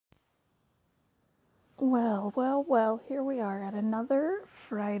Well, here we are at another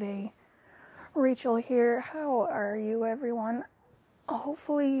Friday. Rachel here. How are you, everyone?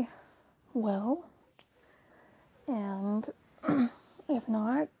 Hopefully, well. And if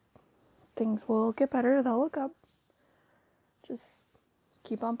not, things will get better. They'll look up. Just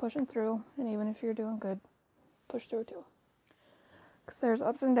keep on pushing through. And even if you're doing good, push through too. Because there's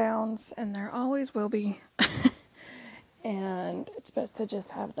ups and downs, and there always will be. And it's best to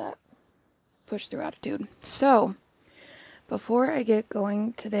just have that push through attitude. So, before I get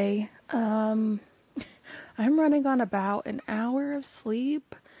going today, I'm running on about an hour of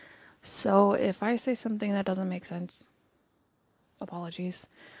sleep. So if I say something that doesn't make sense, apologies.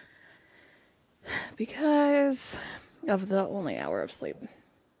 Because of the only hour of sleep.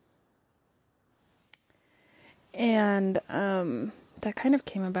 And that kind of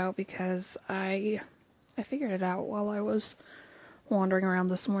came about because I figured it out while I was wandering around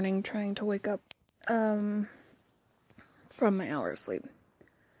this morning trying to wake up from my hour of sleep.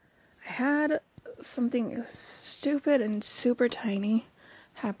 I had something stupid and super tiny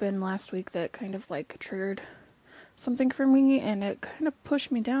happen last week that kind of like triggered something for me, and it kind of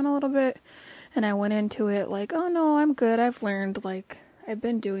pushed me down a little bit, and I went into it like, oh no, I'm good. I've learned, like, I've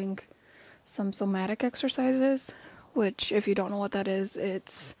been doing some somatic exercises, which if you don't know what that is,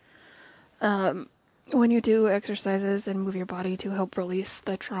 it's when you do exercises and move your body to help release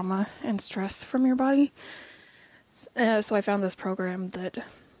the trauma and stress from your body. So I found this program that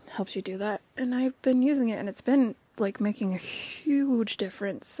helps you do that, and I've been using it, and it's been like making a huge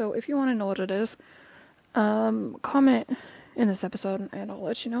difference. So if you want to know what it is, comment in this episode and I'll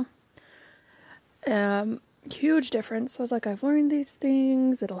let you know. Huge difference. So I was like, I've learned these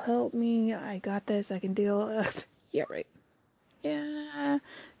things, it'll help me, I got this, I can deal. Yeah, right. Yeah,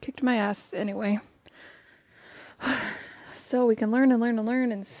 kicked my ass anyway. So we can learn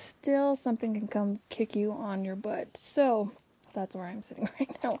and still something can come kick you on your butt. So that's where I'm sitting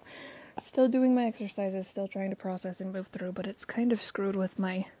right now. Still doing my exercises, still trying to process and move through, but it's kind of screwed with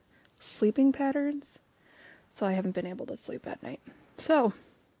my sleeping patterns. So I haven't been able to sleep at night. So,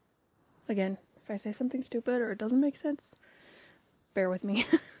 again, if I say something stupid or it doesn't make sense, bear with me.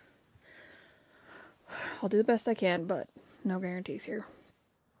 I'll do the best I can, but no guarantees here.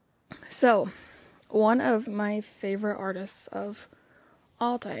 So, one of my favorite artists of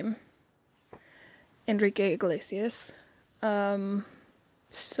all time, Enrique Iglesias.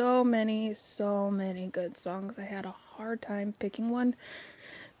 So many good songs. I had a hard time picking one,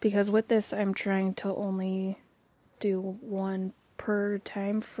 because with this I'm trying to only do one per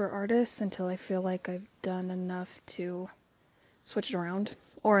time for artists until I feel like I've done enough to switch it around,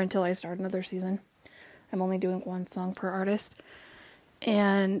 or until I start another season. I'm only doing one song per artist.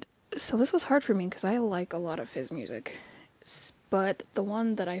 And so this was hard for me because I like a lot of his music. But the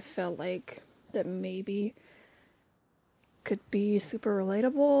one that I felt like that maybe could be super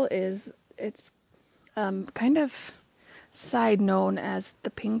relatable is, it's kind of side known as the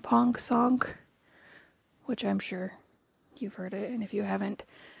Ping Pong song, which I'm sure you've heard it, and if you haven't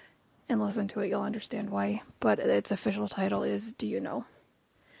and listened to it, you'll understand why. But its official title is Do You Know?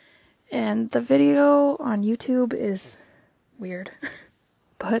 And the video on YouTube is weird.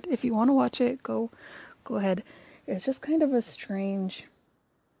 But if you want to watch it, go ahead. It's just kind of a strange...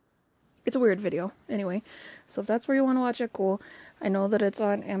 It's a weird video. Anyway, so if that's where you want to watch it, cool. I know that it's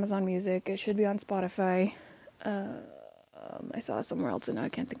on Amazon Music. It should be on Spotify. I saw it somewhere else and now I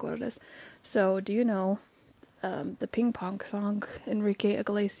can't think what it is. So, Do You Know? The Ping Pong song, Enrique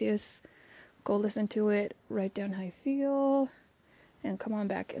Iglesias. Go listen to it, write down how you feel, and come on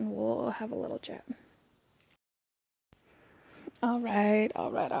back and we'll have a little chat. Alright.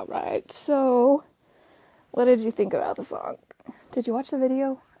 So, what did you think about the song? Did you watch the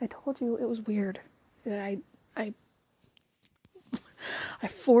video? I told you it was weird. I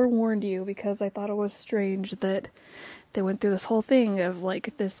forewarned you because I thought it was strange that they went through this whole thing of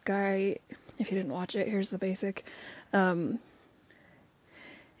like this guy. If you didn't watch it, here's the basic.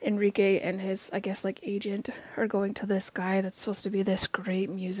 Enrique and his, I guess, like agent are going to this guy that's supposed to be this great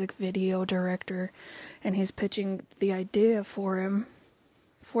music video director, and he's pitching the idea for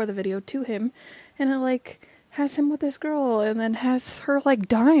the video to him, and it like has him with this girl and then has her like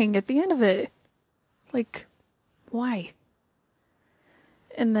dying at the end of it. Like, why?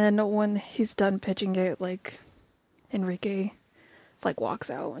 And then when he's done pitching it, like, Enrique like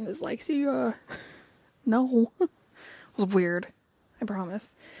walks out and is like, see ya. No. It was weird, I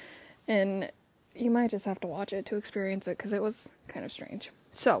promise. And you might just have to watch it to experience it, because it was kind of strange.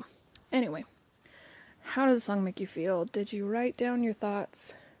 So, anyway, how did the song make you feel? Did you write down your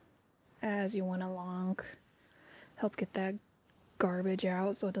thoughts as you went along? Help get that garbage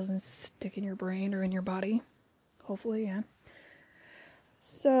out so it doesn't stick in your brain or in your body. Hopefully, yeah.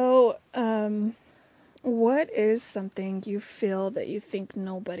 So, what is something you feel that you think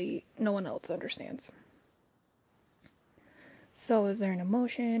no one else understands? So is there an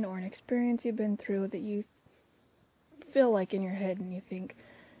emotion or an experience you've been through that you feel like in your head and you think,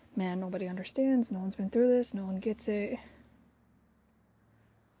 man, nobody understands, no one's been through this, no one gets it,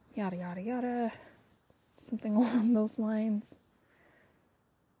 yada yada yada, something along those lines?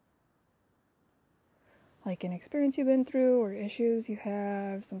 Like an experience you've been through or issues you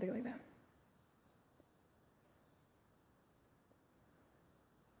have, something like that.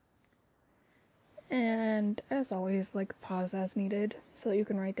 And as always, like, pause as needed so that you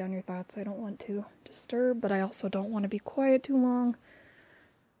can write down your thoughts. I don't want to disturb, but I also don't want to be quiet too long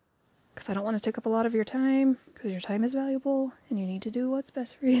because I don't want to take up a lot of your time, because your time is valuable and you need to do what's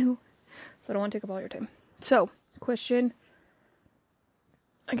best for you. So I don't want to take up all your time. So, question,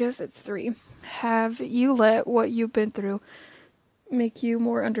 I guess it's 3. Have you let what you've been through make you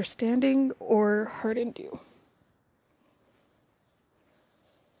more understanding or hardened you?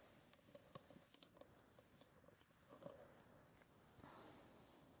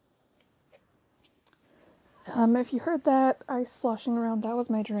 If you heard that ice sloshing around, that was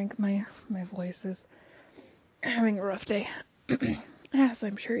my drink. My voice is having a rough day, as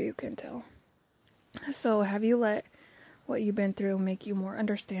I'm sure you can tell. So, have you let what you've been through make you more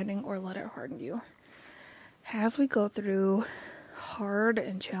understanding or let it harden you? As we go through hard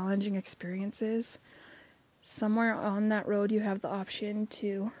and challenging experiences, somewhere on that road you have the option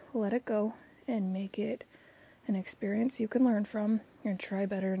to let it go and make it an experience you can learn from. You're going to try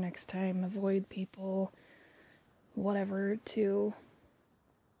better next time, avoid people, whatever, to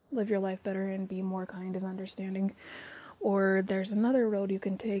live your life better and be more kind and understanding. Or there's another road you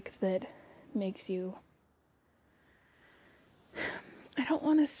can take that makes you, I don't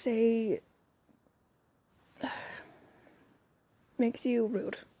want to say makes you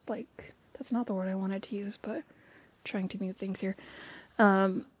rude. Like, that's not the word I wanted to use, but I'm trying to mute things here.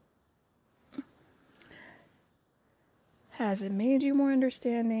 Has it made you more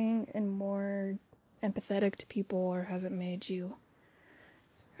understanding and more empathetic to people, or has it made you,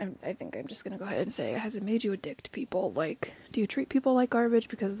 I think I'm just going to go ahead and say, has it made you a dick to people? Like, do you treat people like garbage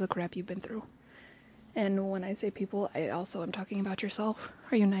because of the crap you've been through? And when I say people, I also am talking about yourself.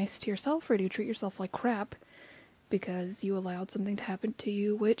 Are you nice to yourself, or do you treat yourself like crap because you allowed something to happen to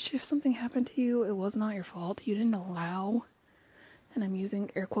you, which, if something happened to you, it was not your fault. You didn't allow, and I'm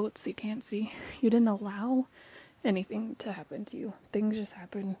using air quotes so you can't see, you didn't allow anything to happen to you. Things just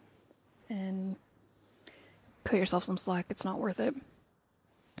happen, and cut yourself some slack. It's not worth it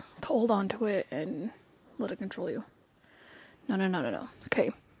to hold on to it and let it control you. No.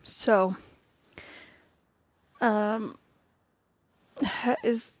 Okay, so,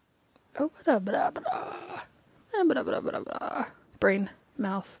 brain,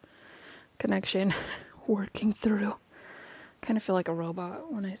 mouth, connection, working through. Kind of feel like a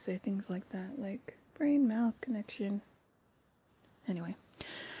robot when I say things like that, like brain, mouth, connection. Anyway,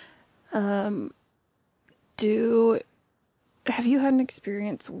 have you had an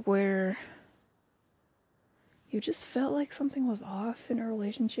experience where you just felt like something was off in a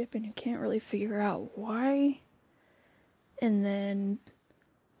relationship and you can't really figure out why, and then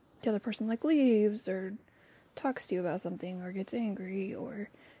the other person like leaves or talks to you about something or gets angry,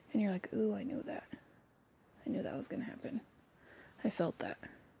 and you're like, ooh, I knew that was gonna happen. I felt that.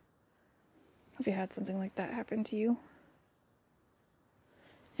 Have you had something like that happen to you?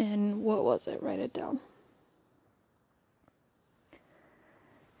 And what was it? Write it down.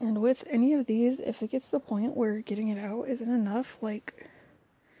 And with any of these, if it gets to the point where getting it out isn't enough, like,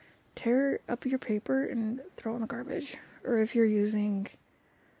 tear up your paper and throw it in the garbage. Or if you're using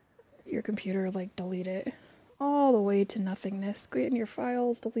your computer, like, delete it all the way to nothingness. Go in your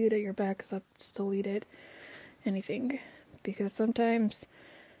files, delete it, your backups, delete it, anything. Because sometimes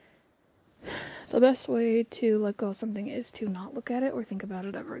the best way to let go of something is to not look at it or think about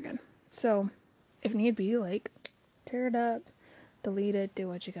it ever again. So, if need be, like, tear it up, delete it, do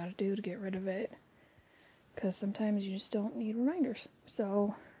what you gotta do to get rid of it. Because sometimes you just don't need reminders.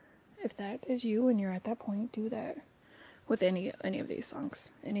 So, if that is you and you're at that point, do that with any of these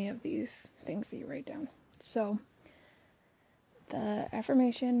songs, any of these things that you write down. So, the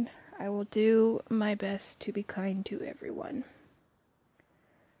affirmation, I will do my best to be kind to everyone.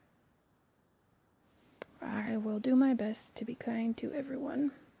 I will do my best to be kind to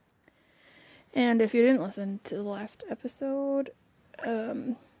everyone. And if you didn't listen to the last episode,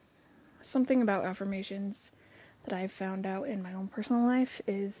 something about affirmations that I've found out in my own personal life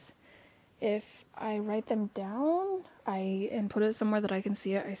is if I write them down and put it somewhere that I can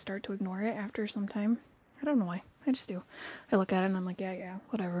see it, I start to ignore it after some time. I don't know why. I just do. I look at it and I'm like, yeah,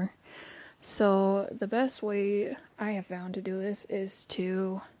 whatever. So the best way I have found to do this is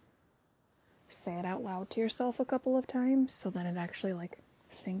to say it out loud to yourself a couple of times so that it actually like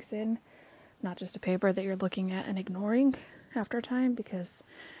sinks in, not just a paper that you're looking at and ignoring after a time because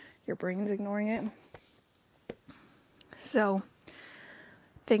your brain's ignoring it. So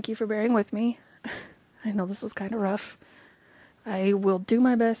thank you for bearing with me. I know this was kind of rough. I will do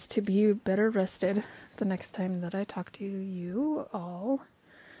my best to be better rested the next time that I talk to you all.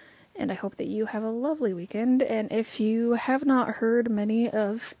 And I hope that you have a lovely weekend. And if you have not heard many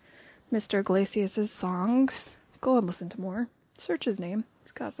of Mr. Iglesias' songs, go and listen to more. Search his name.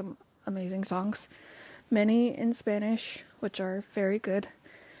 He's got some amazing songs. Many in Spanish, which are very good.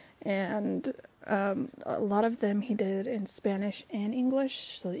 And a lot of them he did in Spanish and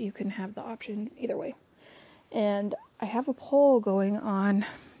English, so that you can have the option either way. And I have a poll going on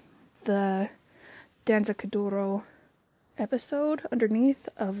the Danza Kuduro episode underneath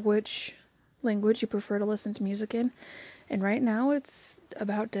of which language you prefer to listen to music in. And right now it's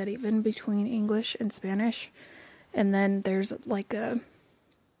about dead even between English and Spanish. And then there's like a,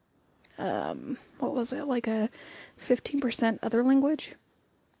 like a 15% other language.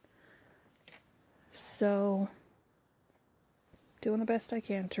 So, doing the best I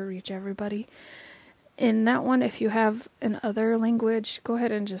can to reach everybody. In that one, if you have an other language, go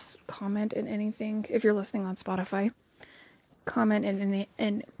ahead and just comment in anything. If you're listening on Spotify, comment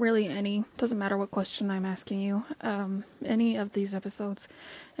in really any, doesn't matter what question I'm asking you, any of these episodes,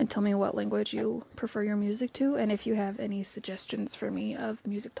 and tell me what language you prefer your music to, and if you have any suggestions for me of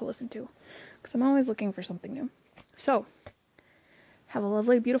music to listen to, because I'm always looking for something new. So, have a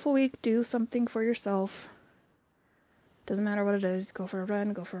lovely, beautiful week. Do something for yourself. Doesn't matter what it is. Go for a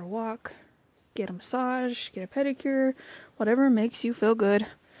run, go for a walk, get a massage, get a pedicure, whatever makes you feel good,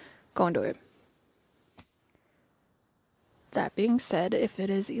 go and do it. That being said, if it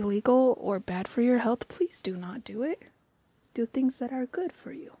is illegal or bad for your health, please do not do it. Do things that are good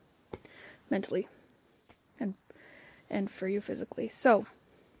for you, mentally, and for you physically. So,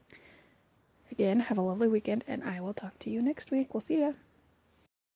 again, have a lovely weekend, and I will talk to you next week. We'll see ya.